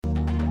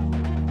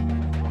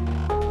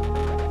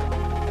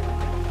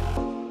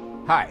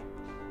Hi,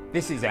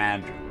 this is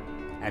Andrew,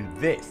 and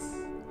this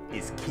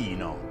is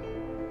Keen On,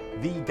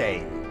 the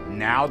daily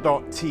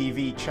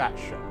now.tv chat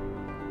show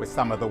with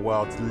some of the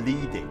world's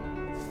leading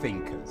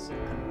thinkers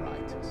and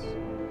writers.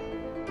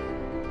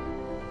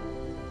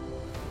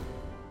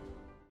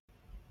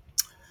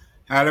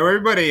 Hello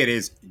everybody, it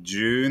is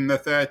June the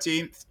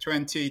 13th,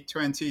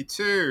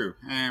 2022,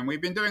 and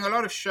we've been doing a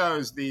lot of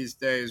shows these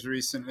days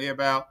recently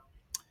about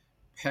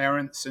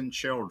parents and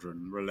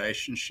children,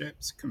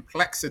 relationships,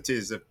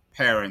 complexities of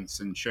parents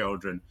and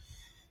children.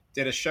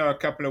 Did a show a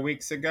couple of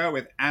weeks ago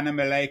with Anna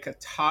Malaika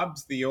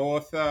Tubbs, the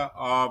author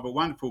of a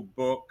wonderful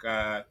book,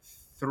 The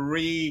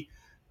Three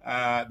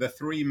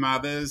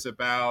Mothers,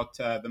 about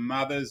the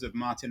mothers of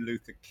Martin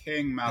Luther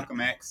King, Malcolm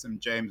X, and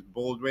James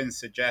Baldwin,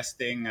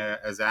 suggesting,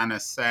 as Anna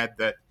said,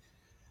 that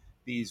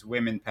these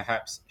women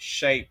perhaps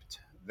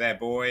shaped their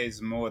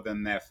boys more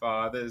than their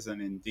fathers,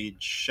 and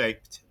indeed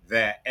shaped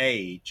their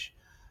age.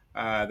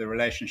 The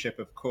relationship,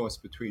 of course,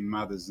 between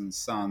mothers and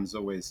sons,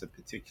 always a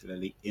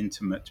particularly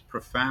intimate,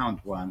 profound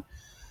one.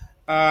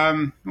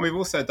 We've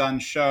also done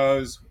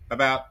shows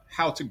about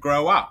how to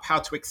grow up, how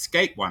to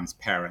escape one's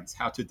parents,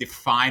 how to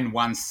define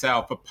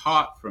oneself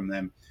apart from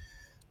them.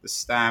 The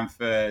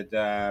Stanford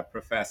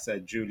professor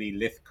Julie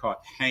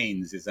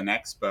Lythcott-Haynes is an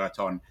expert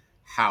on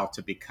how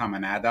to become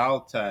an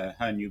adult.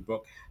 Her new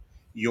book,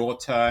 Your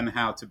Turn,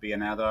 How to Be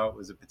an Adult,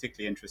 was a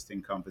particularly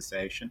interesting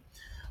conversation.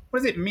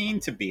 What does it mean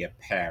to be a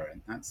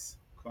parent? That's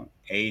an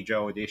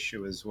age-old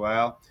issue as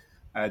well.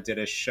 I did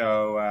a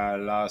show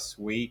last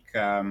week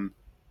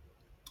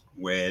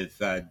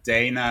with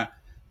Dana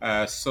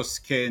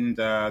Suskind,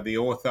 the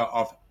author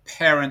of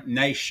Parent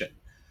Nation.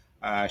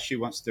 She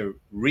wants to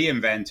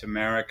reinvent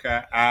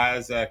America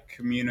as a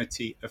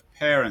community of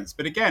parents.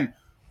 But again,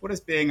 what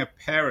does being a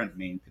parent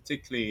mean,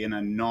 particularly in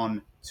a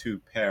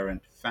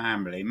non-two-parent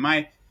family?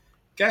 My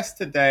guest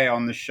today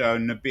on the show,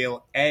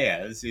 Nabil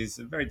Ayers, is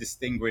a very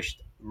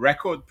distinguished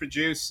record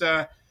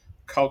producer,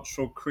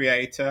 cultural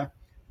creator,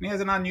 and he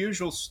has an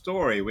unusual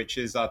story which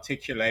is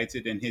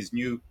articulated in his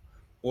new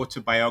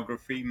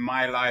autobiography,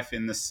 My Life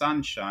in the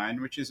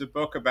Sunshine, which is a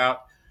book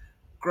about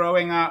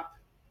growing up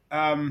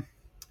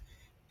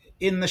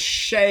in the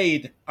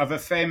shade of a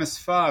famous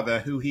father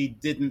who he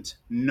didn't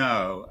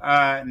know.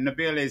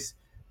 Nabil is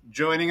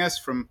joining us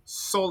from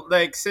Salt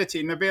Lake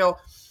City. Nabil,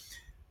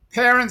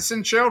 parents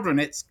and children,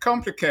 it's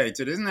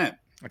complicated, isn't it?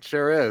 It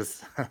sure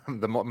is.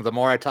 The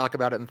more I talk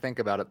about it and think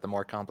about it, the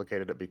more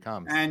complicated it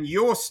becomes. And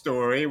your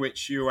story,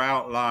 which you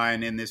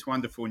outline in this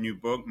wonderful new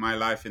book, My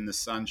Life in the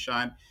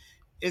Sunshine,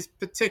 is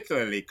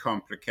particularly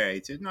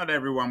complicated. Not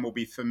everyone will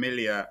be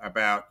familiar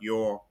about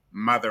your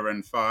mother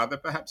and father.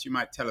 Perhaps you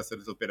might tell us a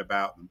little bit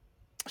about them.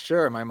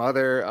 Sure. My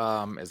mother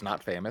is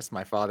not famous.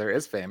 My father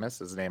is famous.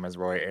 His name is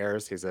Roy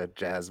Ayers. He's a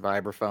jazz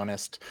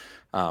vibraphonist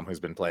who's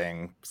been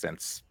playing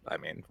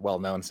well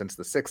known since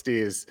the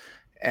 60s.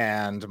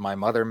 And my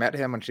mother met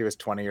him when she was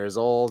 20 years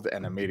old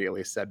and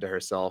immediately said to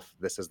herself,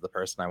 this is the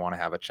person I want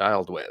to have a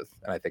child with.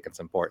 And I think it's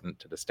important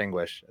to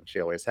distinguish, and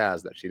she always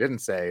has, that she didn't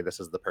say, this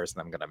is the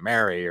person I'm going to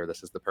marry or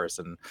this is the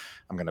person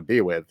I'm going to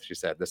be with. She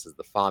said, this is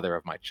the father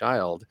of my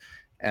child.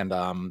 And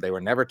they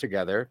were never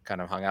together, kind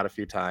of hung out a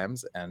few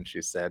times. And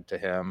she said to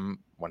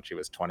him when she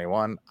was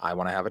 21, I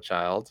want to have a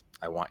child.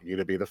 I want you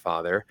to be the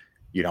father.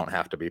 You don't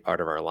have to be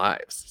part of our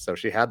lives. So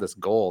she had this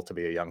goal to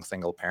be a young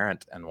single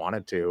parent and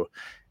wanted to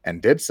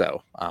and did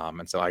so.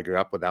 And so I grew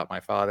up without my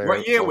father.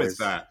 What year was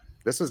that?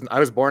 I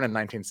was born in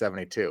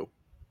 1972.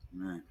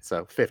 Right.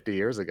 So 50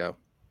 years ago.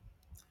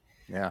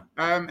 Yeah.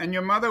 And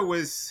your mother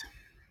was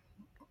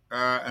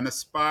an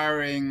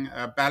aspiring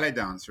ballet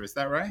dancer, is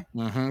that right?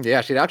 Mm-hmm.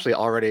 Yeah, she'd actually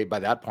already by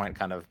that point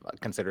kind of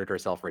considered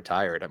herself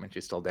retired. I mean,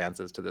 she still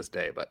dances to this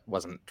day, but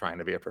wasn't trying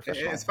to be a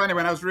professional. It's funny,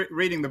 when I was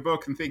reading the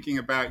book and thinking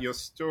about your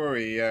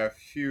story a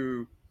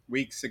few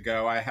weeks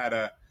ago, I had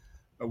a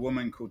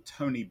woman called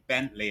Toni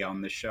Bentley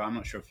on the show. I'm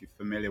not sure if you're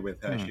familiar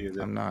with her. She is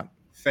a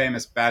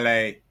famous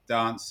ballet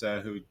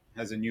dancer who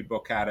has a new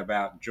book out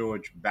about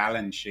George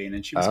Balanchine,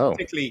 and she was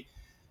particularly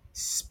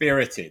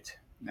spirited.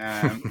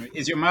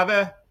 Is your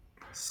mother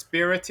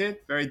spirited,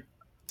 very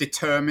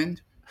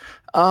determined?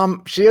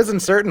 She is in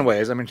certain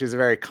ways. I mean, she's a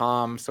very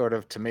calm, sort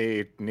of, to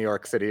me, New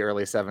York City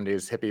early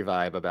 70s hippie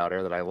vibe about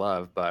her that I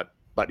love. But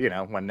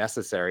when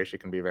necessary, she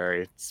can be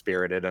very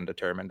spirited and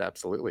determined.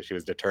 Absolutely. She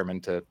was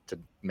determined to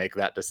make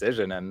that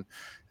decision and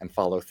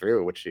follow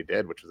through, which she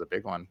did, which was a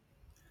big one.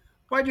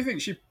 Why do you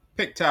think she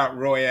picked out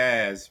Roy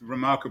Ayers,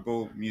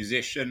 remarkable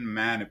musician,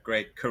 man of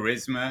great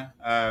charisma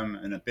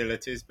and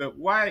abilities? But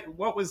why?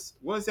 What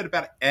was it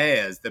about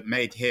Ayers that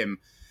made him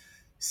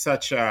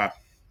such a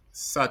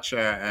seductive,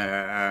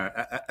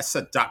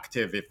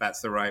 if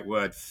that's the right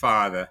word,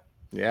 father?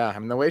 Yeah, I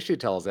mean, the way she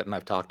tells it, and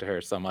I've talked to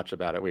her so much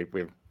about it,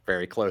 we're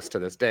very close to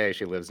this day.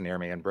 She lives near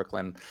me in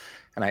Brooklyn,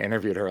 and I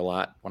interviewed her a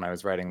lot when I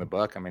was writing the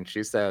book. I mean,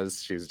 she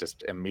says she's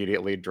just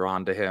immediately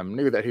drawn to him,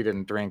 knew that he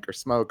didn't drink or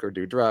smoke or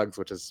do drugs,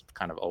 which has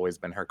kind of always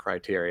been her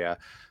criteria.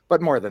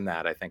 But more than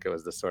that, I think it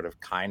was this sort of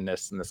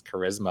kindness and this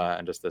charisma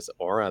and just this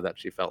aura that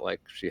she felt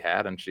like she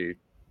had and she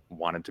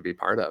wanted to be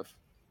part of.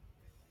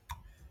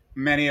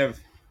 Many of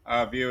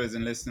our viewers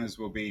and listeners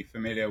will be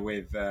familiar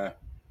with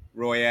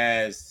Roy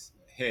Ayers'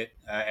 hit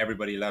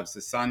 "Everybody Loves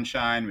the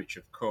Sunshine," which,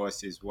 of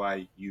course, is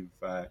why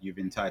you've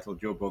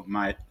entitled your book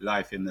 "My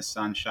Life in the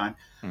Sunshine."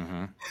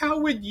 Hmm. How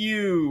would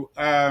you,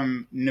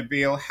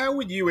 Nabil? How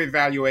would you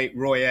evaluate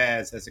Roy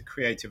Ayers as a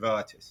creative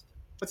artist?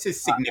 What's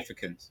his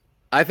significance?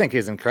 I think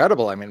he's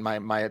incredible. I mean,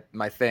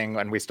 my thing,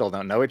 and we still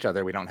don't know each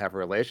other. We don't have a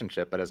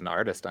relationship, but as an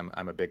artist,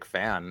 I'm a big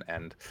fan,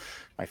 and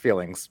my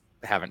feelings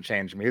haven't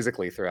changed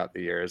musically throughout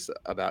the years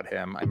about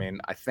him. I mean,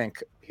 I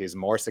think he's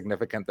more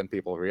significant than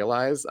people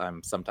realize.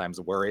 I'm sometimes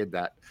worried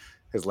that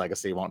his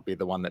legacy won't be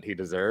the one that he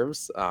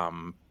deserves.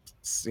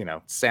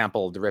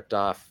 Sampled, ripped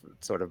off,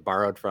 sort of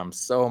borrowed from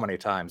so many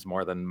times,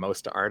 more than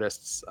most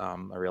artists. A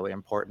really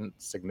important,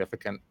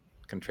 significant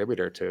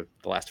contributor to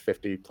the last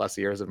 50 plus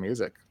years of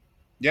music.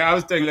 Yeah, I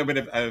was doing a little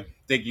bit of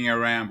digging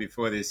around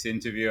before this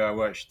interview. I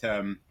watched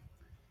a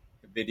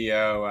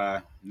video,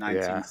 Yeah.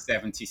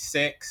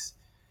 1976.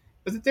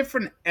 It was a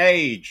different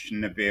age,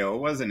 Nabil,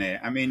 wasn't it?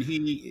 I mean,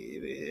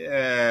 he's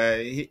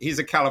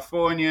a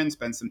Californian,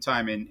 spent some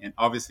time in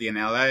obviously in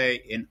LA,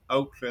 in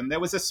Oakland. There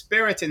was a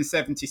spirit in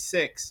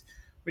 '76,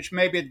 which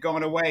maybe had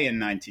gone away in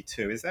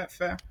 '92. Is that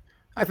fair?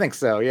 I think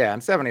so, yeah. In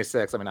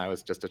 '76, I mean, I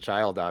was just a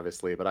child,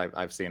 obviously, but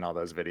I've seen all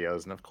those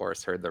videos and, of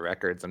course, heard the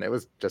records, and it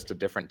was just a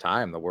different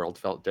time. The world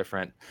felt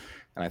different,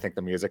 and I think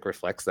the music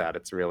reflects that.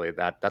 It's really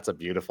that's a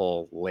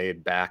beautiful,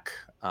 laid back,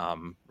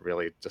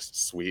 really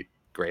just sweet,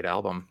 great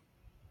album.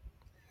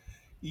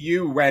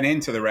 You went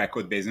into the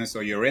record business,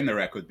 or you're in the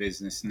record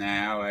business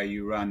now.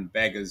 You run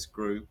Beggars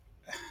Group.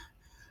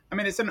 I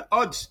mean, it's an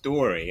odd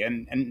story,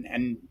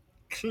 and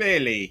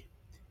clearly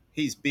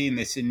he's been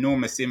this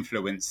enormous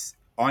influence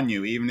on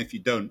you, even if you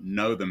don't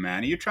know the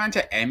man. Are you trying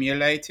to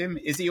emulate him?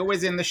 Is he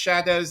always in the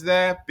shadows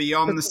there,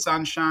 beyond the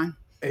sunshine?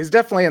 He's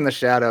definitely in the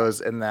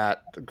shadows in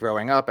that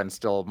growing up, and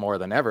still more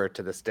than ever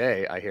to this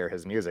day, I hear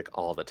his music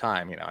all the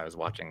time. I was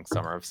watching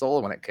Summer of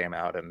Soul when it came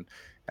out, and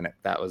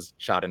that was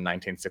shot in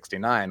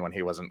 1969 when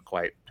he wasn't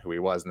quite who he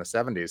was in the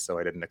 70s, so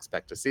I didn't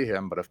expect to see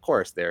him. But of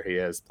course, there he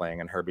is playing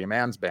in Herbie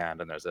Mann's band,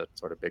 and there's a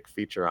sort of big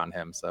feature on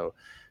him. So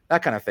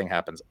that kind of thing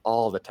happens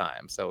all the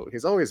time. So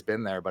he's always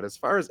been there. But as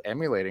far as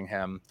emulating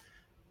him,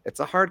 it's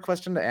a hard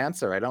question to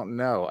answer. I don't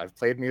know. I've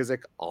played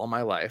music all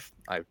my life.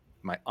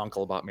 My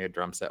uncle bought me a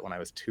drum set when I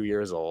was 2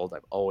 years old.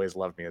 I've always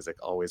loved music,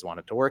 always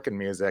wanted to work in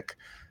music.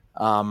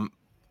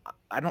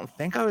 I don't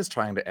think I was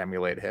trying to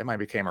emulate him. I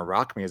became a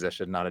rock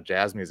musician, not a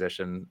jazz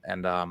musician,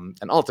 and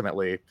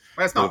ultimately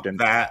Well, it's moved not in.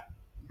 that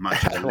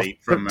much of a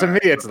leap from. To me,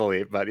 it's the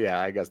leap, but yeah,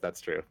 I guess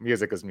that's true.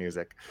 Music is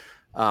music.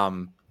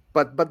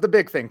 But the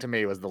big thing to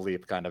me was the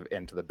leap kind of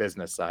into the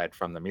business side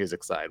from the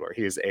music side, where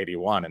he's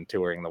 81 and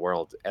touring the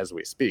world as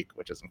we speak,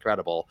 which is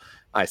incredible.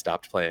 I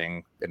stopped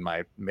playing in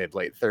my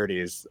late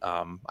 30s.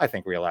 I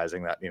think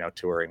realizing that,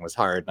 touring was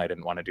hard and I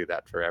didn't want to do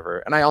that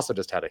forever. And I also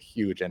just had a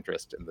huge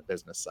interest in the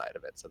business side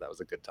of it. So that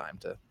was a good time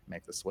to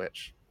make the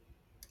switch.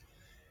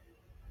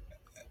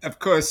 Of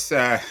course,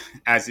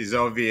 as is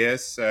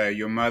obvious,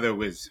 your mother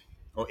was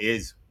or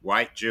is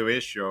white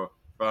Jewish. Your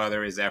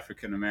father is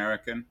African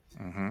American.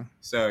 Mm-hmm.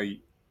 So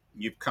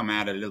you've come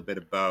out a little bit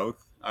of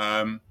both.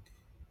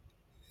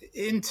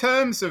 In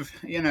terms of,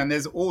 and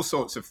there's all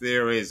sorts of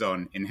theories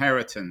on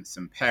inheritance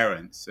and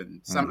parents,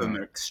 and some of them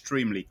are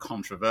extremely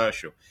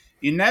controversial.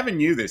 You never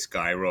knew this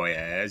guy, Roy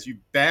Ayers. You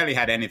barely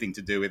had anything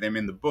to do with him.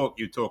 In the book,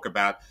 you talk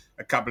about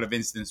a couple of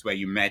instances where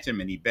you met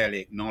him and he barely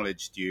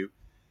acknowledged you.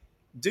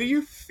 Do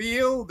you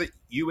feel that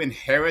you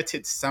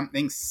inherited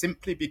something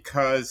simply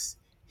because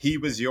he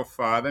was your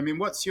father? I mean,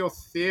 what's your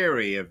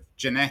theory of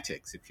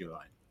genetics, if you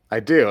like? I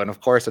do, and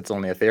of course, it's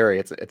only a theory.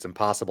 It's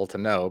impossible to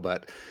know,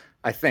 but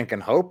I think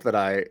and hope that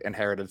I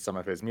inherited some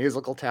of his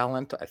musical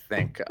talent. I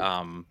think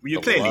You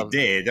clearly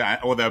did,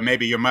 although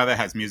maybe your mother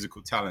has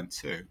musical talent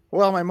too.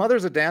 Well, my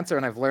mother's a dancer,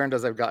 and I've learned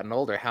as I've gotten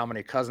older how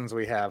many cousins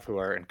we have who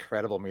are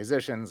incredible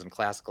musicians and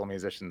classical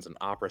musicians and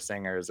opera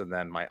singers. And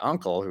then my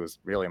uncle, who's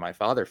really my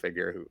father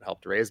figure, who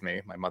helped raise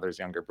me, my mother's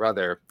younger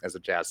brother, is a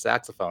jazz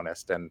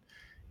saxophonist. And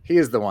he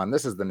is the one,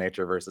 this is the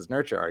nature versus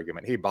nurture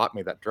argument. He bought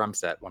me that drum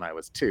set when I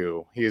was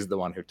 2. He's the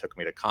one who took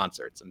me to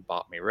concerts and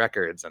bought me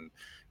records and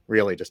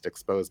really just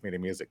exposed me to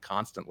music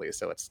constantly.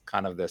 So it's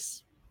kind of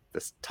this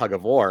tug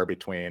of war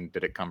between,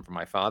 did it come from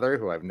my father,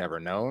 who I've never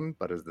known,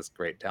 but is this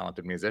great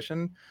talented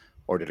musician,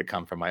 or did it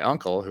come from my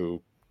uncle,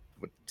 who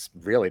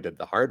really did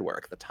the hard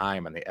work, the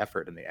time and the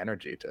effort and the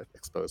energy to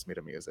expose me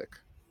to music?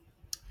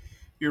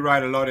 You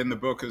write a lot in the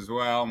book as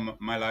well,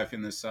 My Life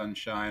in the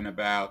Sunshine,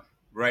 about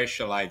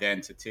racial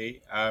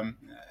identity.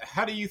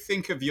 How do you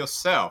think of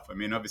yourself? I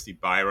mean, obviously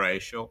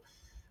biracial.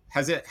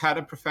 Has it had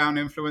a profound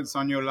influence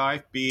on your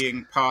life,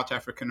 being part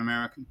African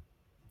American?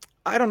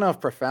 I don't know if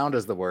profound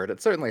is the word.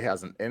 It certainly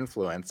has an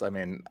influence. I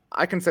mean,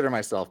 I consider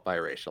myself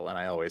biracial, and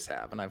I always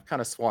have. And I've kind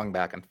of swung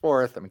back and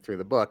forth. I mean, through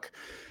the book,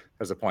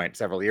 there's a point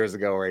several years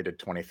ago where I did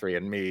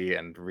 23andMe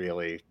and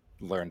really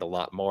learned a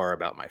lot more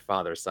about my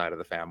father's side of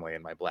the family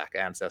and my Black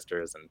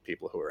ancestors and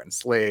people who were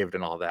enslaved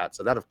and all that.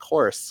 So that, of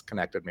course,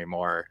 connected me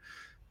more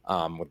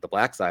with the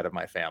Black side of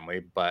my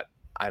family. But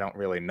I don't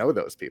really know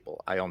those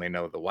people. I only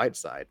know the white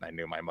side. And I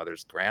knew my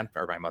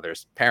my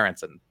mother's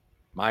parents and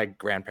my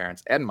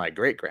grandparents and my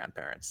great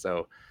grandparents.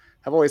 So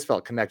I've always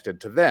felt connected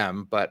to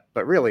them, but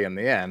really in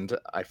the end,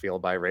 I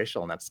feel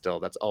biracial, and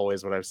that's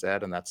always what I've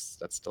said, and that's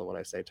still what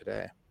I say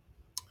today.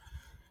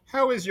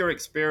 How is your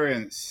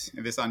experience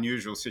in this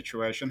unusual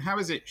situation? How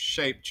has it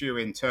shaped you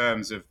in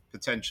terms of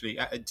potentially?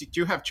 Do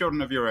you have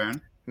children of your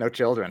own? No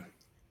children.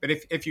 But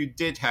if you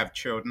did have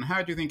children,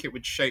 how do you think it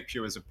would shape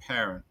you as a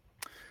parent?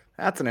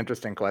 That's an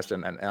interesting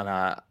question, and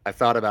I've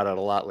thought about it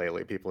a lot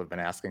lately. People have been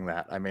asking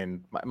that. I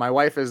mean, my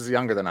wife is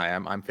younger than I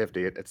am. I'm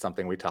 50. It's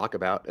something we talk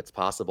about. It's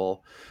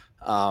possible.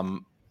 I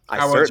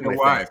How old's your certainly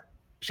think wife?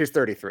 she's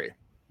 33.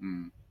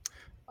 Mm.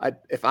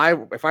 If I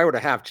were to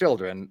have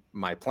children,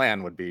 my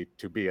plan would be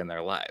to be in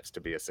their lives,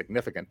 to be a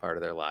significant part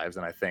of their lives,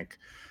 and I think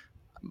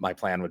my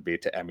plan would be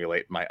to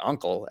emulate my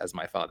uncle as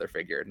my father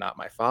figure, not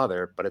my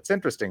father. But it's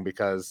interesting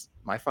because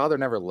my father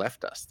never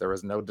left us. There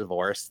was no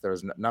divorce. There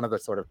was none of the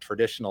sort of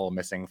traditional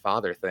missing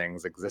father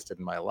things existed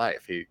in my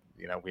life.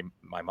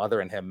 My mother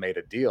and him made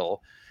a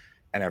deal,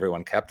 and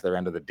everyone kept their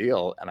end of the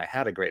deal, and I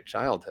had a great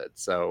childhood.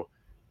 So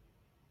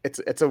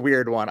it's a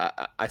weird one.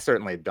 I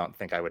certainly don't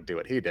think I would do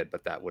what he did,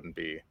 but that wouldn't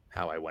be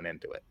how I went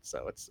into it.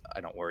 So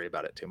I don't worry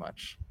about it too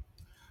much.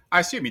 I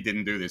assume he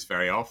didn't do this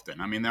very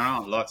often. I mean, there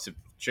aren't lots of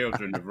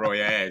children of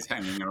Roy Ayers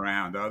hanging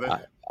around, are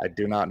there? I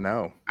do not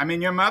know. I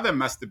mean, your mother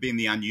must have been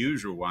the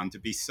unusual one to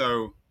be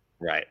so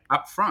Right.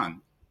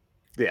 upfront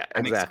Yeah,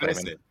 and exactly. I mean,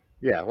 explicit.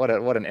 yeah,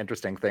 what an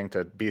interesting thing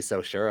to be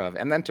so sure of,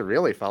 and then to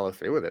really follow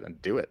through with it and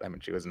do it. I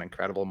mean, she was an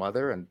incredible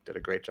mother and did a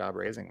great job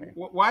raising me.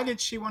 Why did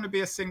she want to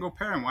be a single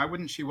parent? Why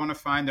wouldn't she want to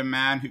find a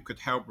man who could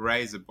help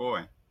raise a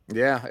boy?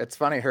 Yeah, it's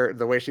funny.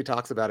 The way she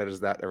talks about it is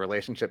that a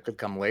relationship could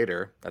come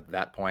later. At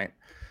that point,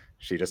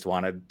 she just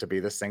wanted to be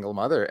the single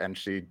mother, and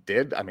she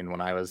did. I mean,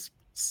 when I was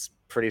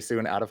pretty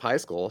soon out of high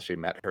school, she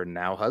met her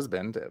now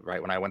husband right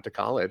when I went to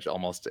college.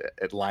 Almost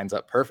it lines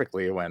up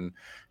perfectly. When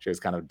she was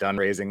kind of done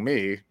raising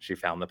me, she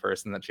found the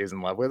person that she's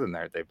in love with, and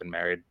they've been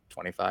married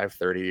 25,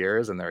 30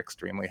 years, and they're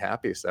extremely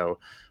happy. So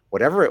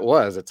whatever it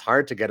was, it's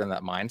hard to get in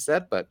that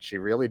mindset, but she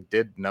really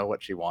did know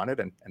what she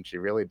wanted, and she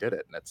really did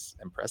it, and it's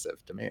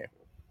impressive to me.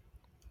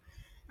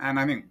 And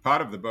I think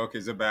part of the book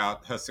is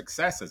about her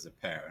success as a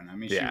parent. I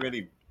mean, Yeah.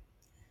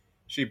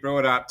 she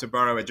brought up, to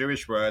borrow a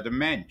Jewish word, a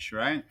mensch,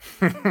 right?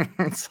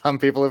 Some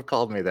people have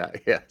called me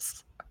that,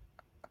 yes.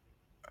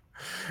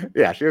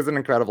 Yeah, she was an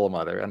incredible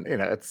mother, and,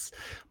 it's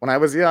when I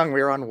was young,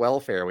 we were on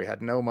welfare, we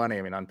had no money.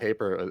 I mean, on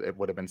paper, it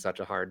would have been such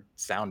a hard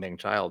sounding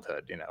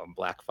childhood,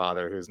 black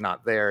father who's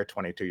not there,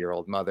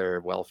 22-year-old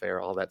mother,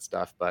 welfare, all that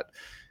stuff, but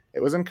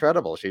it was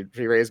incredible. She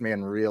raised me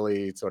in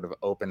really sort of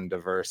open,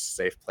 diverse,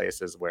 safe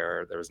places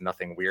where there was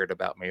nothing weird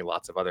about me.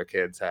 Lots of other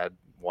kids had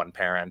one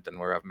parent and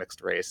were of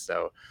mixed race,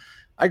 so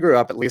I grew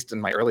up, at least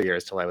in my early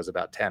years till I was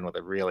about 10, with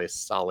a really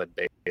solid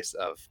base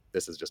of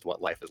this is just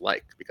what life is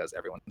like because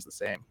everyone's the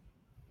same.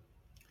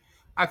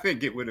 I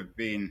think it would have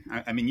been,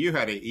 I mean, you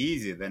had it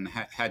easier than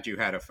had you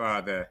had a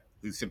father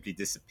who simply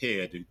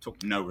disappeared, who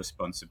took no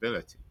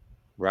responsibility.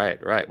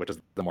 Right, which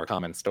is the more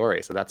common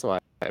story. So that's why,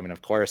 I mean,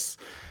 of course,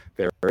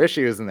 there are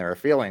issues and there are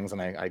feelings,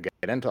 and I get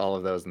into all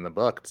of those in the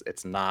book.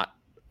 It's not,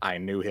 I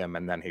knew him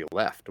and then he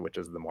left, which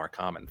is the more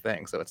common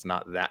thing. So it's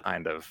not that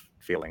kind of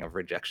feeling of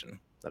rejection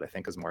that I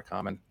think is more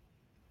common.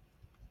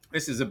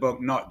 This is a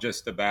book not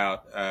just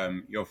about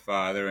your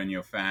father and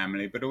your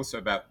family, but also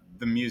about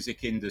the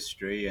music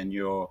industry and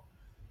your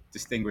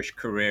distinguished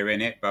career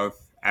in it,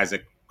 both as a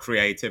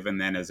creative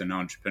and then as an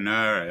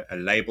entrepreneur, a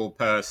label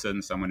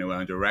person, someone who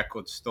owned a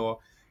record store.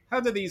 How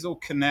do these all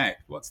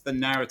connect? What's the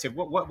narrative?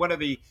 What are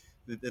the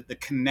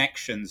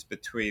connections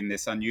between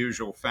this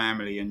unusual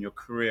family and your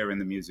career in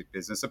the music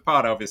business,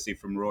 apart obviously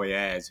from Roy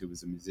Ayers, who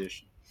was a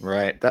musician?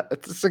 Right.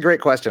 That's a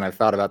great question. I've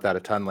thought about that a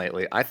ton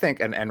lately. I think,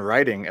 and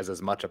writing is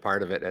as much a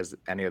part of it as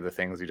any of the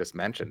things you just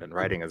mentioned. And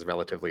writing is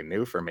relatively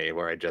new for me,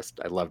 where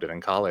I loved it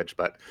in college,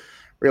 but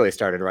really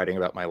started writing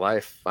about my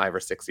life 5 or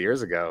 6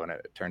 years ago, and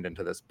it turned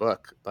into this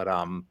book. But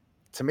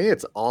to me,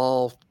 it's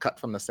all cut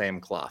from the same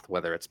cloth,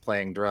 whether it's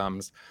playing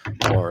drums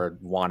or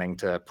wanting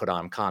to put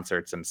on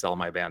concerts and sell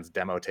my band's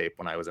demo tape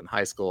when I was in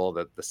high school.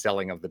 The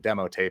selling of the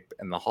demo tape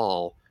in the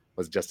hall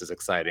was just as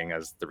exciting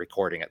as the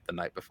recording it the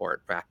night before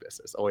at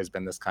practice. It's always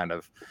been this kind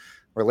of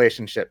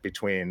relationship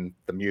between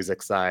the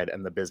music side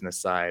and the business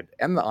side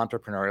and the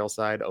entrepreneurial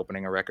side,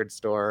 opening a record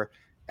store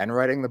and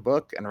writing the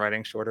book and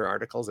writing shorter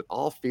articles. It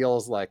all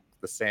feels like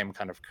the same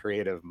kind of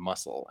creative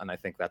muscle. And I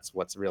think that's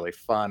what's really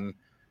fun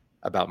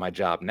about my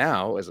job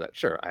now, is that,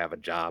 sure, I have a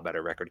job at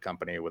a record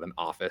company with an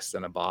office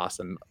and a boss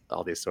and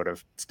all these sort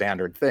of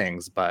standard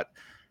things, but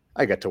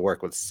I get to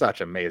work with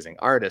such amazing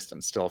artists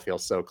and still feel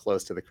so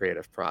close to the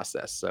creative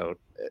process. So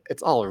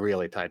it's all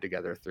really tied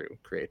together through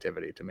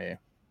creativity to me.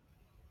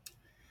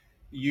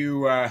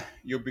 You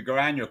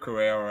began your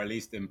career, or at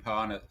least in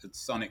part, at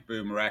Sonic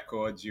Boom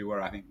Records. You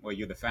were, I think, were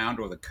you the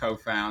founder or the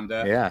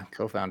co-founder? Yeah,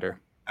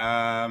 co-founder.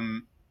 I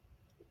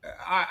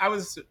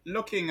was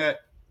looking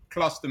at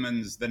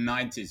Klosterman's The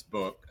 90s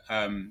book,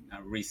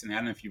 recently. I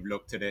don't know if you've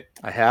looked at it.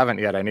 I haven't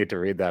yet. I need to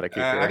read that. I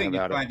keep I hearing think you'd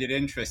about it. find it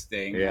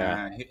interesting.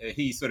 Yeah.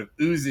 He sort of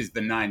oozes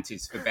the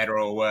 90s for better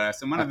or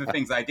worse. And one of the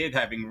things I did,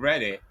 having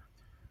read it,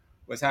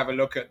 was have a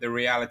look at the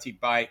Reality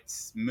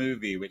Bites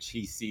movie, which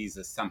he sees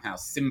as somehow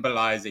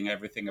symbolizing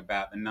everything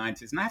about the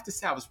 90s. And I have to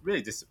say, I was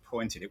really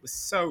disappointed. It was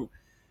so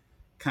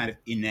kind of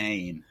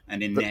inane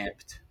and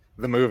inept.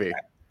 The movie.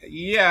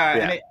 Yeah,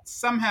 and it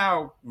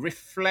somehow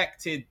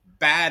reflected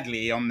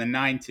badly on the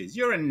 90s.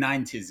 You're a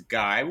 90s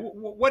guy.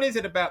 What is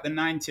it about the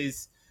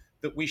 90s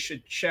that we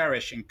should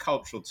cherish in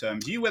cultural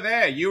terms? You were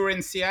there. You were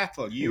in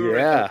Seattle. You were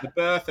at the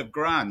birth of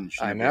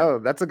grunge. I know.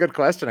 That's a good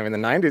question. I mean, the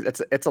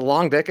 90s, it's a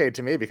long decade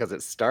to me because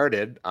it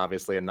started,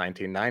 obviously, in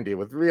 1990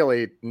 with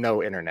really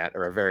no internet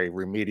or a very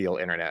remedial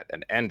internet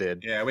and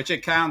ended. Yeah, which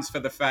accounts for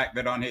the fact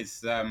that on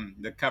his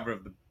the cover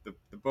of the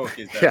book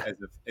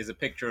is a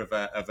picture of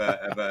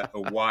a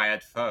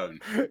wired phone.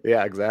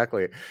 Yeah,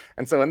 exactly.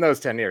 And so in those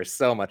 10 years,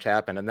 so much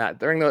happened. And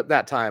during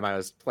that time, I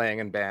was playing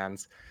in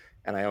bands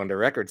and I owned a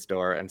record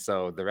store. And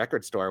so the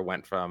record store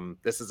went from,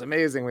 this is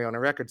amazing, we own a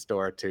record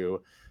store,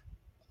 to,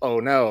 oh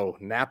no,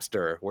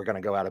 Napster, we're going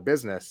to go out of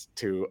business,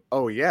 to,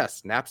 oh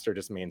yes, Napster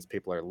just means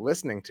people are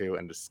listening to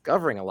and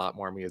discovering a lot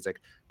more music,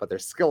 but they're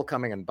still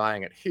coming and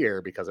buying it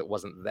here because it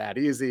wasn't that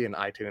easy and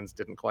iTunes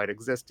didn't quite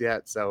exist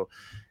yet. So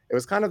it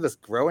was kind of this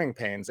growing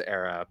pains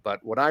era.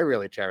 But what I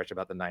really cherish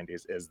about the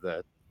 90s is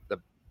the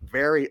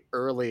very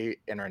early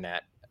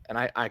internet. And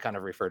I kind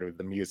of refer to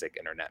the music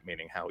internet,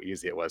 meaning how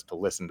easy it was to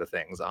listen to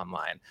things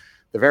online.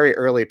 The very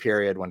early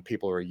period when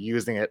people were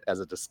using it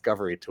as a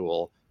discovery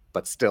tool,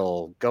 but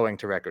still going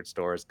to record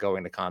stores,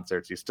 going to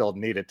concerts, you still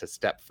needed to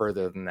step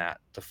further than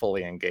that to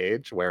fully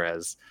engage.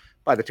 Whereas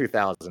by the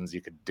 2000s,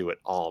 you could do it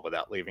all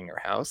without leaving your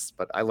house.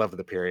 But I love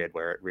the period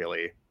where it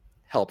really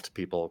helped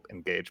people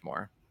engage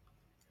more.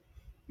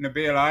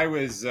 Nabil,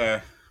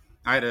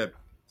 I had a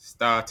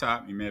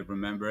startup, you may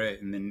remember it,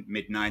 in the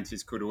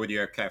mid-90s called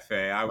Audio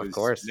Cafe. I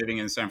was living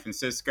in San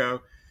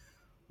Francisco.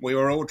 We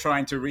were all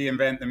trying to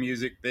reinvent the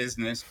music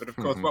business, but of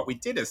course what we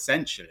did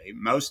essentially,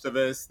 most of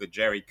us, the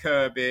Jerry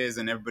Kirbys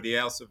and everybody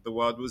else of the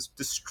world, was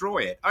destroy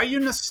it. Are you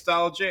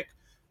nostalgic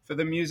for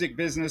the music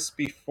business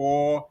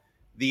before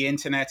the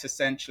internet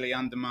essentially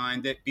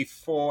undermined it,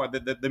 before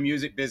the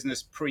music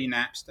business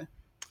pre-Napster?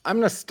 I'm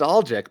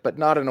nostalgic, but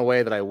not in a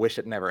way that I wish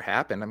it never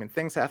happened. I mean,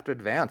 things have to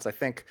advance. I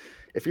think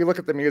if you look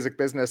at the music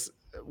business,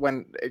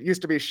 when it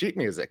used to be sheet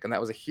music, and that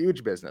was a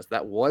huge business,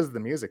 that was the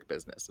music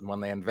business. And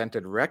when they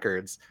invented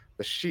records,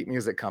 the sheet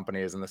music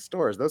companies and the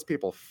stores, those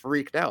people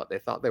freaked out. They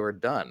thought they were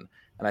done.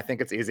 And I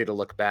think it's easy to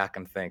look back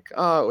and think,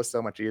 oh, it was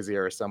so much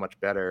easier or so much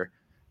better.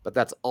 But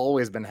that's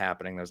always been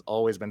happening. There's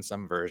always been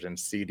some version.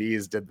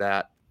 CDs did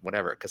that,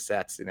 whatever,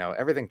 cassettes,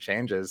 everything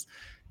changes.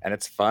 And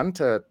it's fun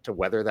to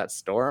weather that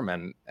storm.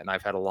 And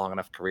I've had a long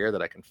enough career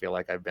that I can feel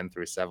like I've been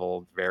through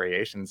several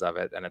variations of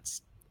it. And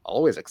it's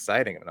always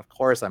exciting. And of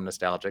course, I'm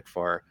nostalgic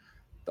for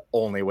the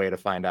only way to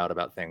find out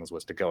about things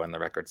was to go in the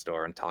record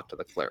store and talk to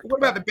the clerk. What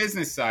about the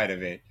business side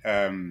of it?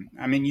 I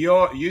mean,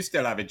 you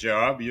still have a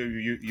job.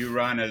 You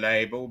run a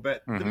label,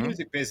 but the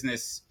music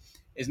business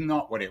is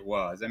not what it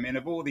was. I mean,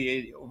 of all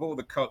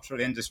the cultural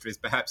industries,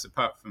 perhaps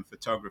apart from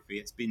photography,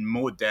 it's been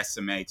more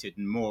decimated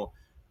and more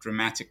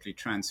dramatically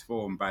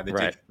transformed by the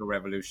digital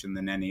revolution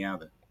than any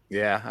other.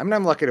 Yeah, I mean,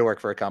 I'm lucky to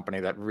work for a company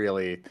that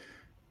really,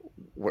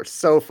 we're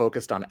so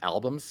focused on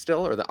albums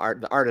still, or the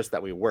artists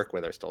that we work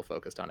with are still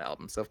focused on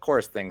albums. So of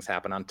course things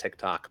happen on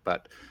TikTok,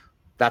 but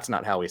that's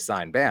not how we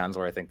sign bands,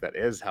 or I think that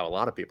is how a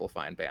lot of people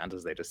find bands,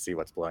 is they just see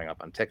what's blowing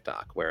up on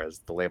TikTok. Whereas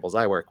the labels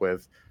I work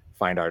with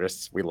find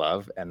artists we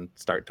love and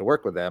start to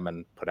work with them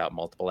and put out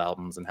multiple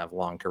albums and have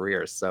long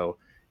careers. So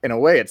in a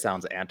way, it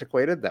sounds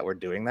antiquated that we're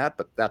doing that,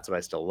 but that's what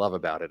I still love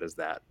about it, is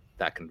that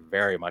can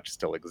very much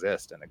still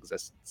exist and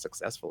exist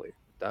successfully.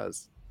 It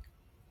does.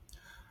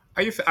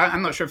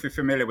 I'm not sure if you're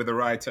familiar with the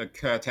writer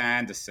Kurt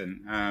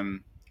Anderson.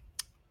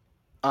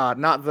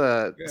 Not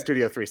the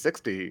Studio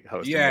 360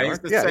 host. Yeah, he's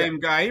the same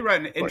guy. He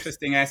wrote an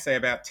interesting essay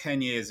about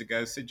 10 years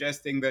ago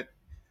suggesting that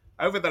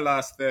over the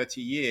last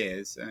 30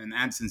 years, and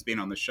Anderson's been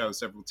on the show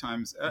several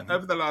times,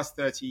 over the last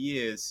 30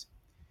 years,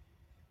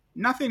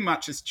 nothing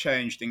much has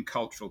changed in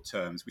cultural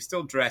terms. We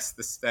still dress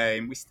the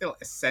same. We still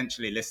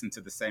essentially listen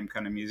to the same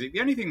kind of music. The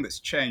only thing that's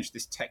changed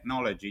is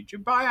technology. Do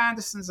you buy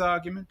Anderson's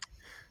argument?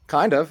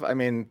 Kind of. I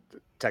mean,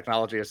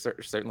 technology has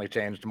certainly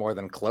changed more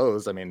than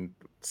clothes. I mean,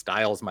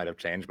 styles might have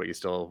changed, but you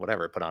still,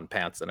 put on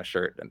pants and a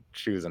shirt and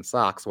shoes and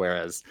socks.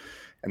 Whereas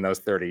in those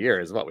 30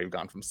 years, we've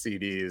gone from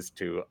CDs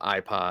to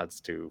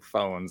iPods to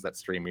phones that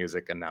stream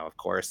music. And now, of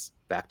course,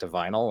 back to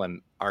vinyl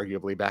and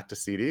arguably back to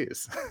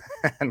CDs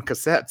and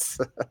cassettes,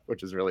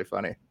 which is really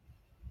funny.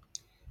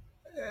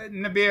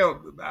 Nabil,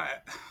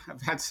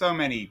 I've had so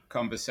many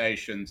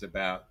conversations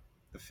about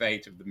the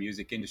fate of the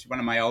music industry. One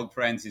of my old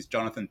friends is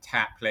Jonathan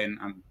Taplin.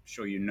 I'm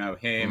sure you know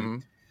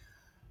him.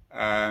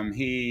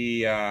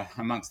 He,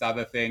 amongst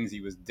other things,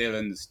 he was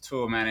Dylan's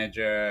tour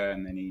manager,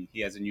 and then he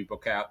has a new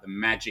book out, The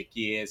Magic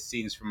Years,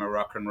 Scenes from a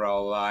Rock and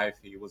Roll Life.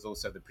 He was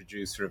also the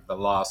producer of The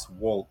Last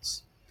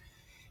Waltz.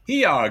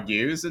 He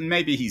argues, and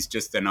maybe he's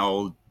just an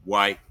old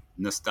white,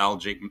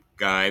 nostalgic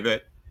guy,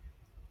 that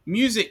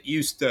music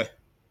used to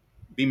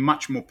be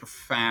much more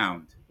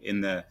profound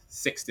in the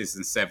 60s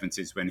and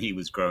 70s when he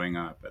was growing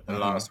up. At The Hmm.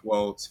 Last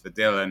Waltz for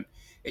Dylan,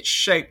 it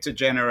shaped a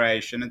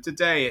generation, and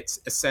today it's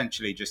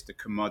essentially just a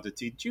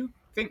commodity. Do you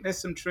think there's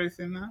some truth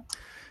in that?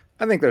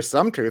 I think there's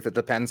some truth. It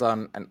depends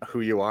on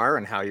who you are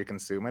and how you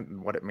consume it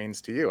and what it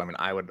means to you. I mean,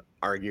 I would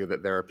argue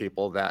that there are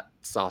people that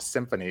saw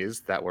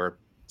symphonies that were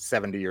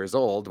 70 years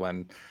old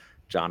when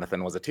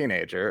Jonathan was a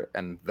teenager,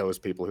 and those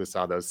people who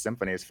saw those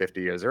symphonies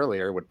 50 years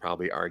earlier would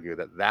probably argue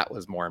that that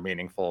was more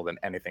meaningful than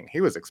anything he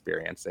was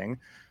experiencing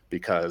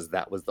because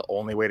that was the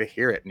only way to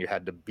hear it, and you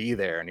had to be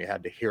there and you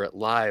had to hear it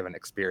live and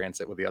experience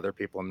it with the other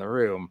people in the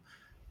room.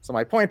 So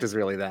my point is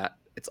really that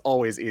it's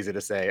always easy to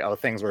say, oh,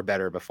 things were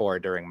better before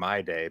during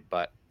my day,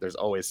 but there's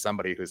always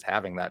somebody who's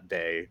having that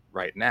day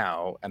right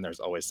now, and there's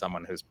always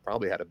someone who's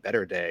probably had a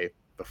better day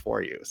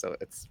before you. So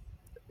it's,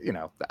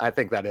 I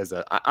think that is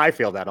I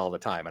feel that all the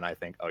time, and I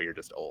think, oh, you're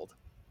just old.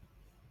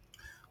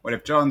 Well,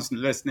 if John's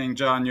listening,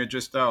 John, you're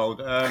just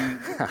old.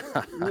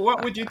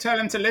 What would you tell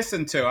him to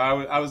listen to?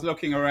 I was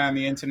looking around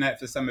the internet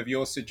for some of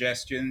your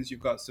suggestions.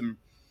 You've got some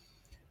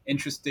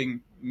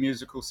interesting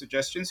musical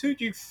suggestions. Who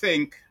do you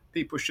think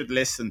people should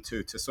listen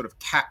to sort of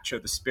capture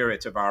the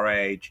spirit of our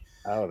age?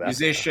 Oh, that's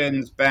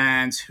Musicians,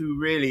 bands who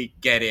really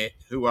get it,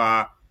 who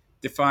are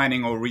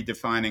defining or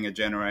redefining a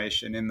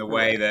generation in the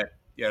way right. that,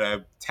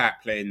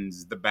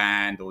 Taplin's The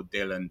Band or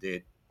Dylan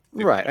did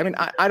 50 Right. I mean,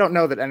 years I don't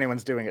know that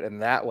anyone's doing it in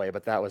that way,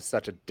 but that was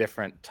such a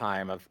different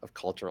time of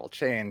cultural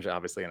change,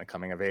 obviously, and a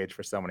coming of age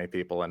for so many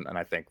people. And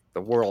I think the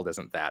world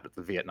isn't that. It's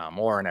the Vietnam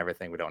War and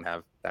everything. We don't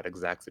have that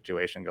exact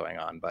situation going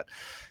on. But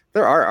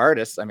there are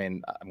artists. I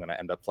mean, I'm going to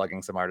end up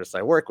plugging some artists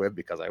I work with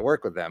because I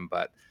work with them.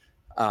 But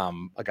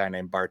a guy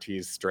named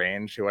Bartees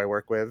Strange, who I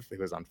work with,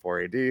 who is on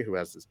 4AD, who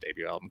has his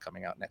debut album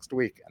coming out next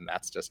week. And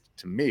that's just,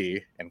 to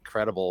me,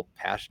 incredible,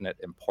 passionate,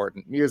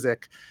 important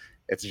music.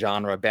 It's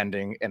genre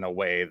bending in a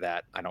way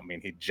that I don't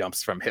mean he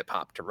jumps from hip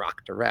hop to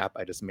rock to rap.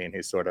 I just mean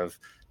he sort of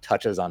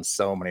touches on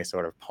so many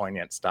sort of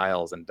poignant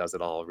styles and does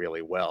it all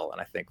really well. And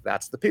I think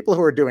that's the people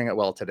who are doing it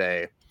well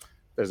today.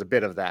 There's a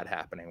bit of that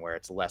happening where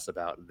it's less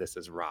about this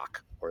is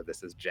rock or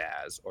this is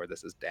jazz or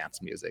this is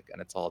dance music, and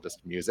it's all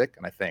just music.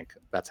 And I think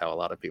that's how a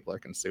lot of people are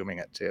consuming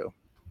it too.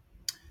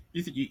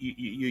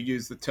 You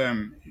use the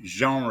term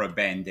genre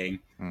bending.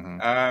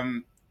 Mm-hmm.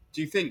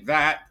 Do you think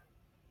that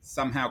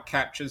somehow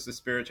captures the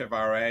spirit of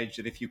our age?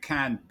 That if you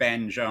can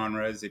bend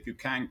genres, if you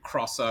can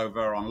cross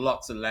over on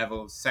lots of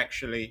levels,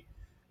 sexually,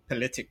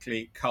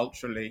 politically,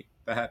 culturally,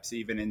 perhaps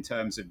even in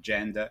terms of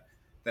gender,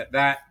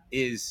 that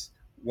is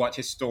what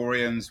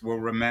historians will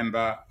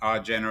remember our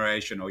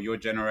generation or your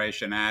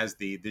generation as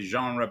the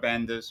genre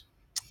benders?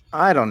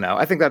 I don't know.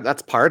 I think that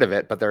that's part of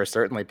it, but there are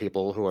certainly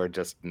people who are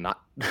just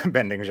not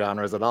bending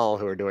genres at all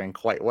who are doing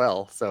quite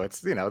well. So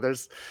it's,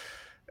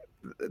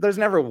 there's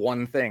never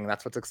one thing.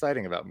 That's what's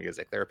exciting about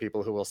music. There are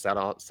people who will sell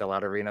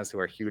out arenas who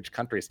are huge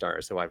country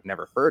stars who I've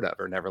never heard of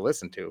or never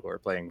listened to, who are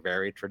playing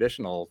very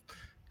traditional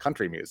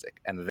country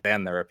music. And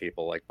then there are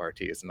people like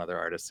Bartees and other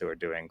artists who are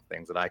doing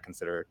things that I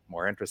consider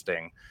more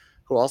interesting,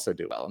 who also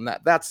do well. And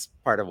that's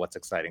part of what's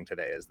exciting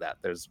today, is that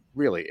there's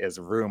really is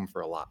room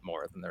for a lot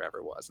more than there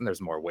ever was. And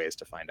there's more ways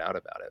to find out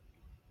about it.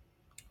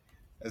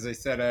 As I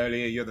said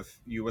earlier,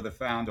 you were the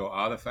founder or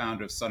are the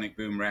founder of Sonic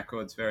Boom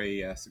Records,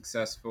 very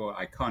successful,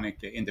 iconic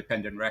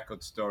independent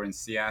record store in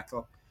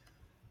Seattle.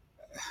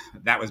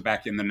 That was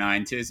back in the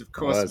 90s. Of It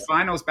course, was.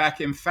 vinyl's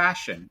back in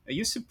fashion. Are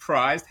you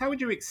surprised? How would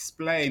you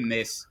explain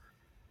this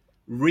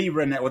or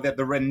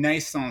the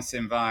renaissance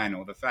in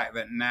vinyl? The fact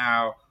that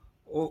now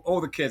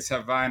all the kids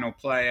have vinyl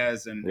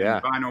players and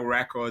Yeah. vinyl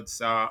records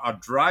are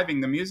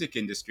driving the music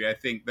industry. I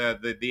think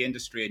the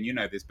industry, and you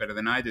know this better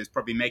than I do, is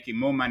probably making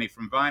more money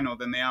from vinyl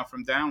than they are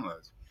from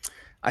downloads.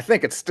 I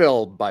think it's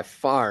still by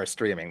far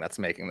streaming that's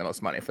making the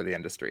most money for the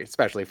industry,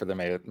 especially for the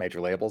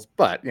major labels.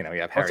 But, you have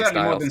Well, Harry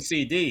certainly more than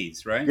Styles.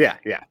 CDs, right? Yeah,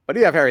 yeah. But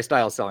you have Harry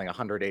Styles selling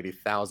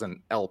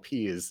 180,000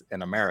 LPs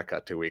in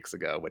America 2 weeks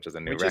ago, which is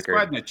a new Which is quite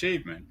record. an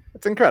achievement.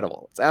 It's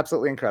incredible. It's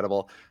absolutely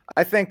incredible.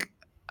 I think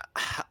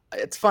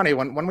it's funny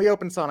when we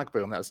opened Sonic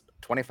Boom, that was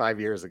 25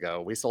 years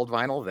ago. We sold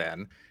vinyl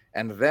then,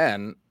 and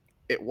then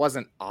it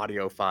wasn't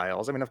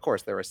audiophiles. I mean, of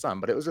course there were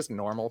some, but it was just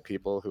normal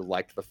people who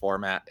liked the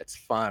format. It's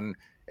fun.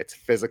 It's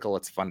physical.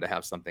 It's fun to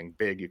have something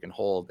big you can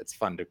hold. It's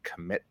fun to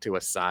commit to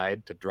a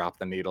side, to drop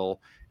the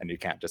needle, and you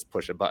can't just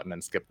push a button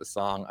and skip the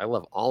song. I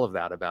love all of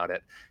that about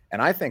it.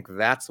 And I think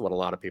that's what a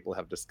lot of people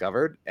have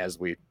discovered as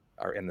we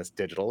are in this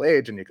digital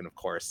age. And you can, of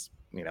course,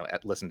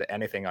 listen to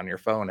anything on your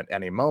phone at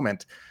any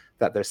moment,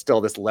 that there's still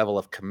this level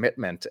of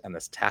commitment and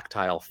this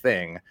tactile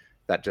thing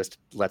that just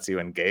lets you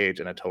engage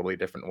in a totally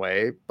different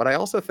way. But I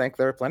also think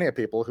there are plenty of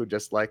people who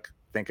just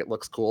think it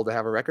looks cool to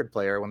have a record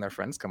player when their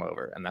friends come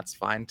over, and that's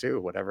fine too,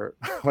 whatever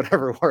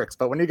whatever works.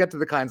 But when you get to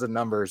the kinds of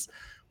numbers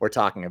we're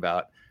talking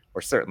about,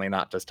 we're certainly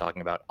not just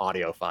talking about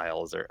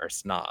audiophiles or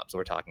snobs.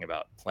 We're talking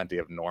about plenty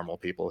of normal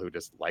people who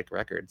just like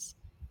records.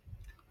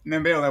 And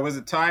then, Bill, there was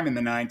a time in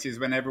the 90s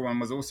when everyone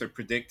was also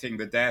predicting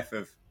the death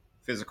of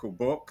physical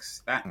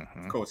books. That, of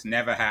Mm-hmm. course,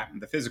 never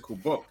happened. The physical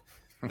book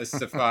has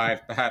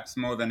survived perhaps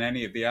more than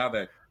any of the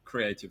other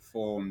creative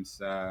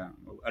forms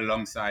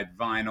alongside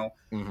vinyl.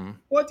 Mm-hmm.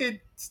 What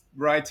did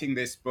writing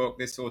this book,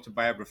 this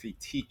autobiography,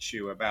 teach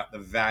you about the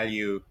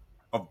value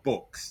of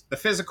books, the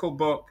physical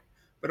book,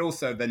 but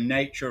also the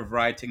nature of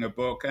writing a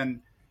book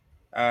and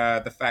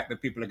the fact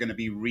that people are going to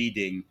be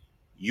reading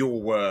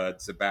your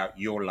words about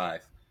your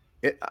life?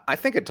 I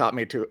think it taught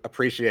me to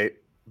appreciate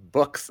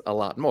books a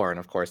lot more. And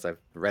of course, I've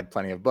read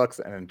plenty of books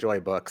and enjoy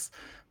books,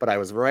 but I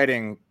was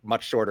writing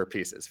much shorter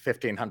pieces,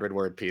 1,500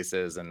 word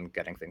pieces, and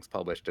getting things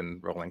published in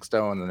Rolling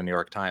Stone and the New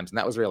York Times. And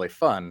that was really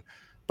fun.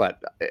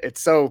 But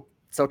it's so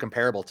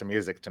comparable to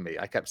music to me.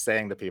 I kept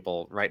saying to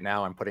people, right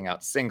now I'm putting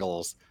out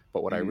singles,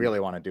 but what I Mm. really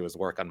want to do is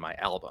work on my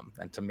album.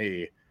 And to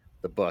me,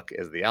 the book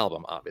is the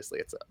album. Obviously,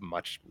 it's a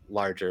much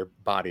larger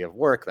body of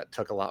work that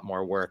took a lot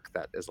more work,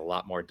 that is a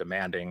lot more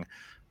demanding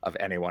of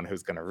anyone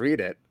who's going to read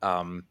it.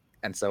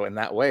 And so in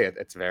that way,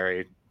 it's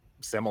very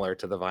similar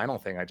to the vinyl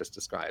thing I just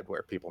described,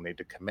 where people need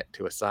to commit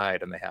to a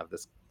side and they have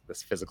this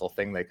physical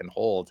thing they can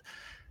hold.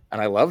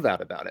 And I love that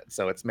about it.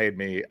 So I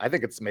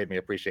think it's made me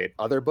appreciate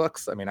other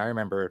books. I mean, I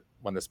remember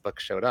when this book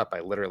showed up, I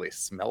literally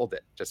smelled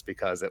it just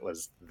because it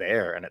was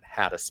there and it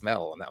had a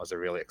smell. And that was a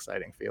really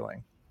exciting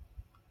feeling.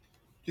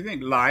 Do you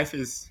think life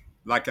is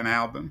like an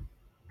album?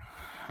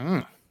 Hmm.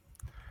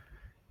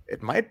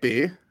 It might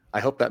be. I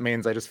hope that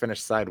means I just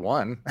finished side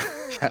one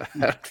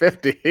at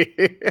 50.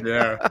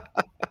 Yeah.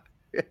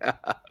 Yeah.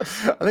 I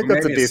think Or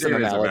that's a maybe a decent series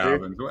of analogy.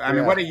 albums. I mean,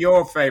 Yeah. what are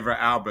your favorite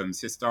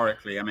albums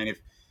historically? I mean, if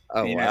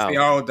Oh, you know, it's the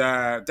wow.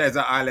 old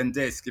Desert Island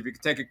Disc. If you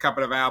could take a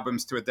couple of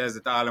albums to a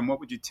desert island, what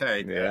would you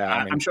take? Yeah. I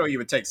I'm mean, sure you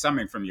would take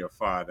something from your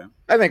father.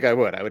 I think I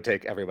would. I would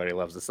take Everybody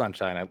Loves the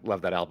Sunshine. I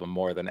love that album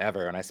more than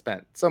ever. And I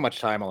spent so much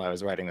time while I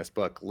was writing this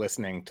book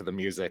listening to the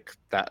music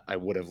that I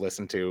would have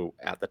listened to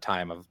at the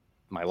time of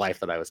my life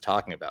that I was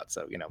talking about.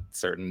 So,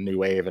 certain new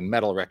wave and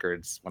metal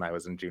records when I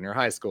was in junior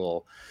high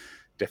school,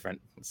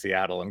 different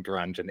Seattle and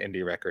grunge and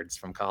indie records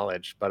from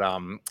college. But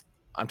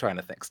I'm trying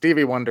to think.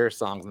 Stevie Wonder,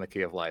 Songs in the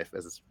Key of Life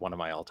is one of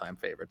my all-time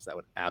favorites. That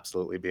would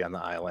absolutely be on the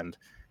island.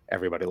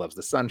 Everybody Loves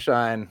the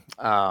Sunshine.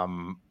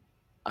 I'm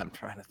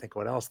trying to think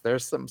what else.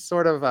 There's some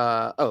sort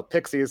of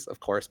Pixies, of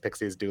course.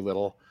 Pixies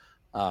Doolittle,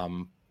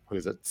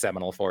 who's a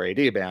seminal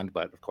 4AD band,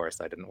 but of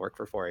course I didn't work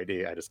for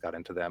 4AD. I just got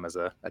into them as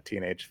a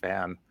teenage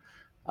fan.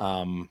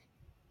 Um,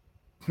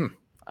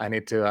 I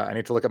need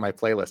to look at my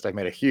playlist. I've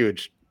made a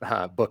huge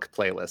book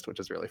playlist,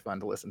 which is really fun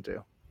to listen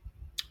to.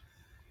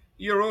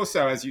 You're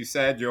also, as you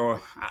said,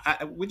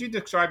 would you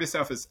describe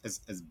yourself as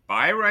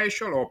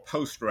biracial or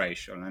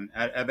post-racial? And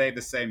are they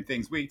the same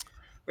things? We've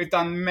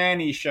done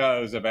many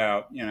shows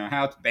about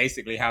how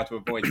to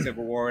avoid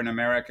civil war in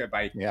America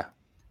by Yeah.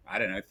 I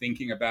don't know,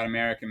 thinking about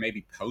America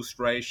maybe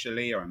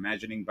post-racially or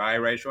imagining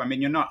biracial. I mean,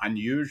 you're not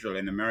unusual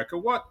in America.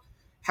 What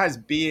has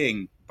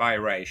being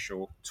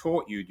biracial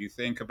taught you, do you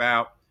think,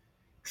 about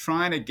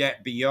trying to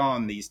get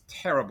beyond these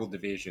terrible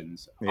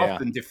divisions, Yeah.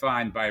 often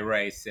defined by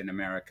race in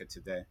America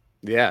today?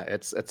 Yeah,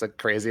 it's a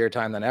crazier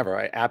time than ever.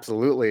 I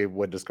absolutely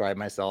would describe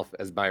myself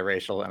as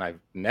biracial, and I've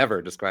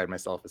never described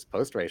myself as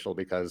post-racial,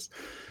 because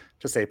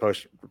to say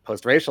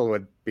post-racial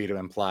would be to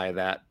imply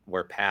that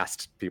we're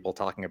past people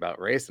talking about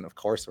race, and of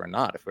course we're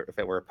not. If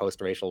it were a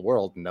post-racial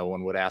world, no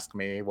one would ask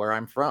me where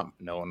I'm from.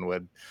 No one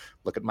would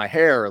look at my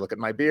hair or look at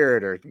my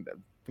beard or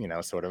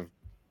sort of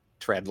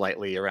tread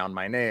lightly around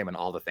my name and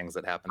all the things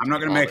that happen I'm to not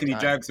me going to all make the any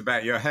time. jokes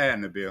about your hair,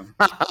 Nabil.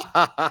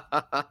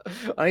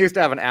 I used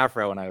to have an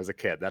afro when I was a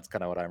kid. That's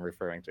kind of what I'm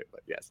referring to,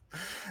 but yes.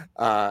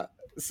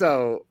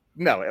 So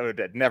no,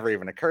 it never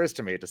even occurs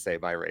to me to say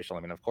biracial. I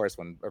mean, of course,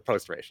 or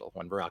post-racial,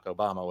 when Barack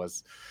Obama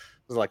was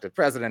elected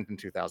president in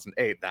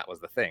 2008, that was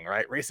the thing,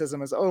 right?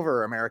 Racism is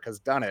over. America's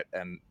done it.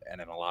 And in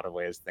a lot of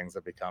ways, things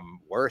have become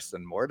worse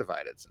and more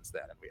divided since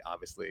then. And we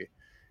obviously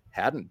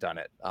hadn't done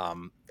it.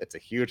 It's a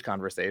huge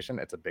conversation.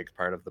 It's a big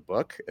part of the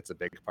book. It's a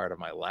big part of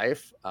my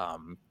life.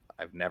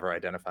 I've never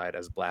identified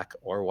as black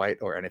or white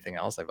or anything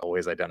else. I've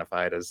always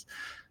identified as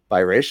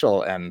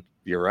biracial. And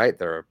you're right,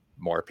 there are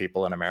more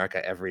people in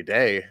America every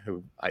day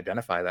who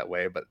identify that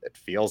way, but it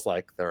feels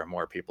like there are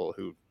more people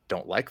who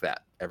don't like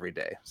that every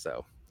day.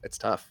 So it's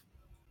tough.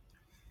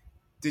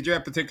 Did you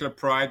have particular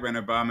pride when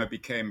Obama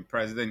became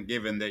president,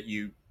 given that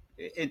you,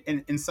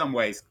 in some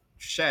ways,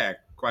 share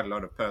quite a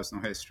lot of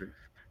personal history?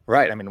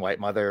 Right. I mean, white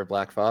mother,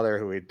 black father,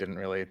 who we didn't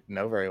really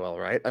know very well,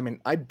 right? I mean,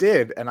 I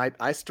did. And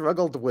I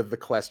struggled with the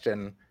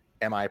question,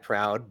 am I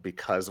proud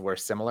because we're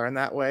similar in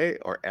that way?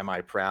 Or am I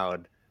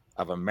proud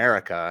of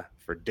America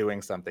for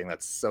doing something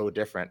that's so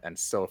different and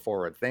so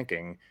forward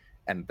thinking?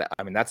 And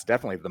I mean, that's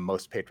definitely the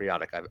most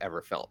patriotic I've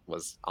ever felt,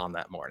 was on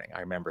that morning. I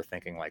remember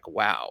thinking like,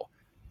 wow,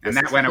 And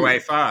this that is went away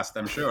huge. fast,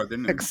 I'm sure,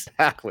 didn't it?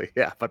 Exactly.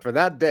 Yeah. But for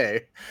that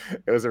day,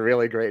 it was a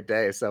really great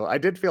day. So I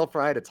did feel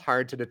pride. It's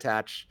hard to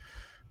detach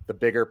the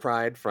bigger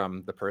pride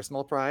from the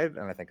personal pride,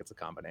 and I think it's a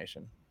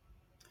combination.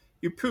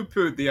 You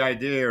poo-pooed the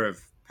idea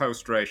of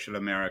post-racial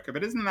America,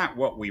 but isn't that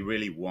what we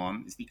really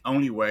want? It's the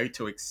only way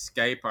to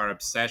escape our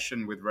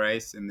obsession with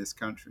race in this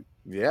country.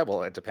 Yeah,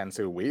 well, it depends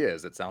who we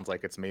is. It sounds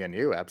like it's me and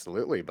you,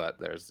 absolutely. But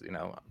there's,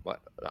 what,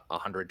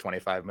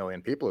 125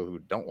 million people who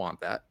don't want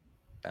that,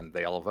 and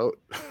they all vote.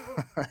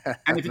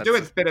 And if you do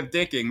a bit of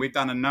digging, we've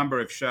done a number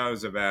of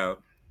shows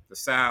about the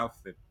South,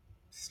 the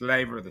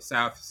slavery, the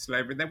South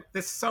slavery.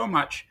 There's so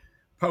much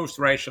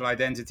post-racial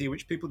identity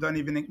which people don't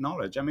even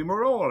acknowledge. I mean,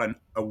 we're all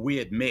a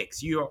weird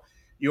mix.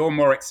 You're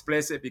more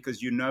explicit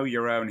because you know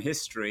your own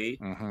history,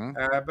 Hmm.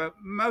 but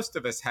most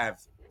of us have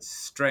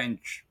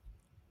strange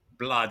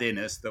blood in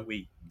us that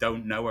we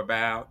don't know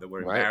about, that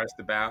we're Right. embarrassed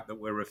about, that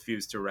we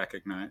refuse to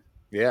recognize.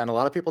 Yeah, and a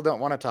lot of people don't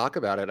want to talk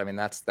about it. I mean,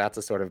 that's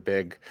a sort of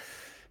big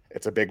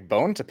it's a big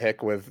bone to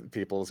pick with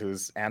people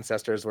whose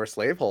ancestors were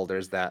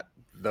slaveholders, that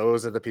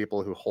those are the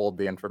people who hold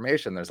the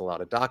information. There's a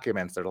lot of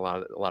documents, there's a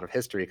lot of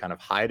history kind of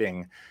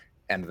hiding,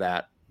 and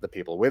that the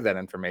people with that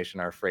information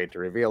are afraid to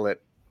reveal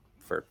it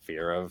for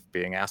fear of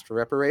being asked for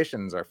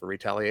reparations or for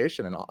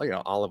retaliation, and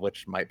all of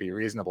which might be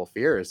reasonable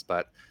fears.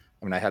 But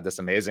I mean, I had this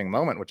amazing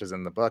moment, which is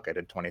in the book. I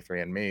did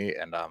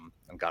 23andMe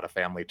and got a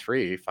family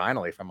tree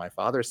finally from my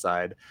father's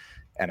side,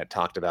 and it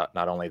talked about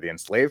not only the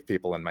enslaved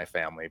people in my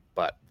family,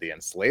 but the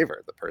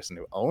enslaver, the person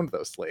who owned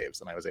those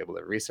slaves. And I was able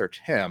to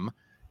research him,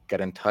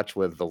 get in touch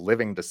with the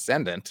living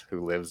descendant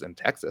who lives in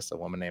Texas, a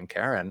woman named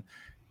Karen,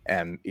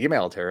 and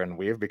emailed her. And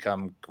we've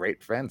become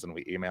great friends, and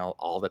we email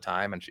all the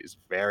time. And she's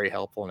very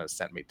helpful and has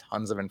sent me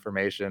tons of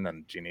information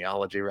and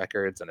genealogy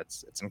records. And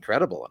it's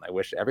incredible. And I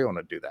wish everyone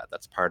would do that.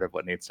 That's part of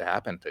what needs to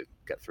happen to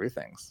get through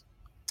things.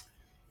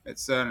 It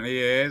certainly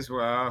is.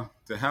 Well,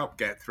 to help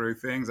get through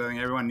things, I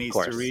think everyone Of needs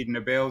to course. read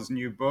Nabil's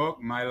new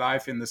book, My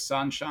Life in the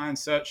Sunshine,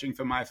 Searching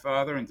for My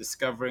Father and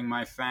Discovering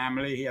My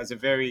Family. He has a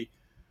very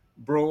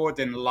broad,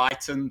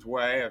 enlightened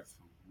way of,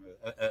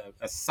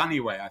 a sunny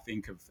way, I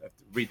think, of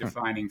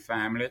redefining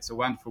family. It's a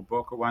wonderful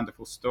book, a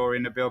wonderful story.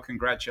 Nabil,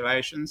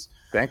 congratulations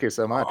Thank you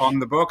so on much.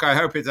 the book. I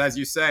hope it's, as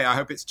you say, I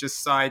hope it's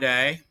just side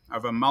A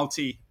of a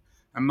multi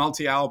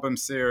album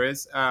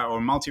series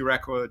or multi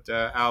record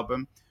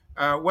album.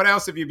 What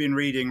else have you been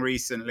reading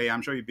recently?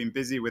 I'm sure you've been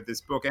busy with this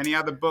book. Any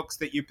other books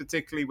that you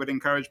particularly would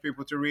encourage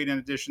people to read in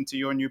addition to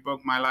your new book,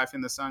 My Life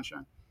in the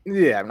Sunshine?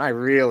 Yeah, and I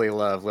really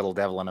love Little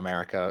Devil in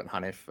America,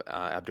 Hanif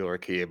Abdul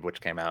Rakib,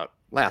 which came out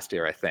last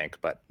year, I think.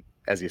 But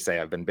as you say,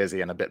 I've been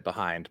busy and a bit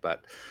behind.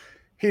 But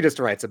he just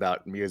writes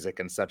about music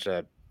in such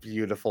a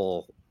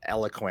beautiful,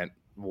 eloquent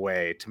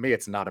way. To me,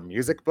 it's not a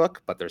music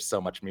book, but there's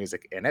so much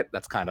music in it.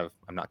 That's kind of,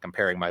 I'm not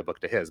comparing my book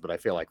to his, but I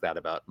feel like that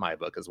about my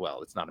book as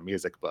well. It's not a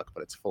music book,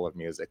 but it's full of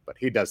music. But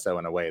he does so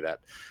in a way that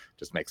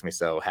just makes me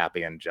so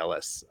happy and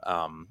jealous.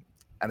 And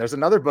there's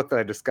another book that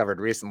I discovered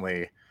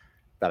recently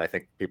that I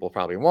think people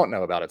probably won't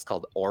know about. It's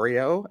called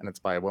Oreo, and it's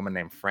by a woman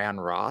named Fran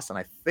Ross. And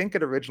I think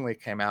it originally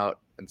came out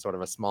in sort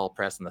of a small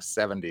press in the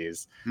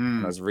 70s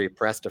and Mm. was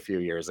repressed a few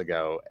years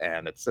ago.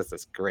 And it's just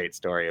this great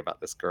story about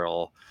this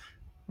girl,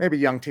 maybe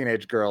young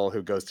teenage girl,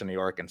 who goes to New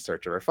York in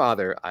search of her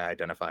father. I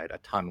identified a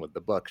ton with the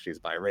book. She's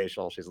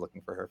biracial. She's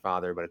looking for her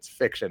father, but it's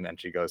fiction. And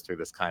she goes through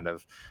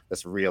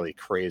this really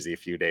crazy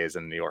few days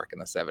in New York in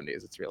the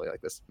 70s. It's really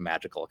like this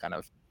magical kind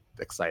of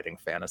exciting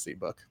fantasy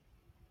book.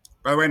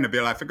 By the way,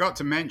 Nabil, I forgot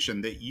to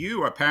mention that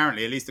you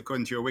apparently, at least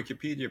according to your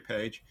Wikipedia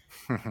page,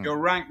 you're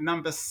ranked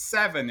number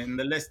 7 in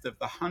the list of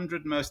the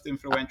 100 most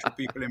influential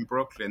people in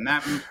Brooklyn.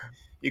 That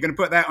you're going to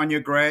put that on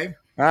your grave?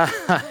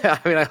 I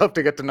mean, I hope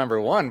to get to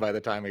number one by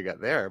the time we get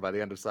there, by the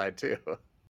end of side two.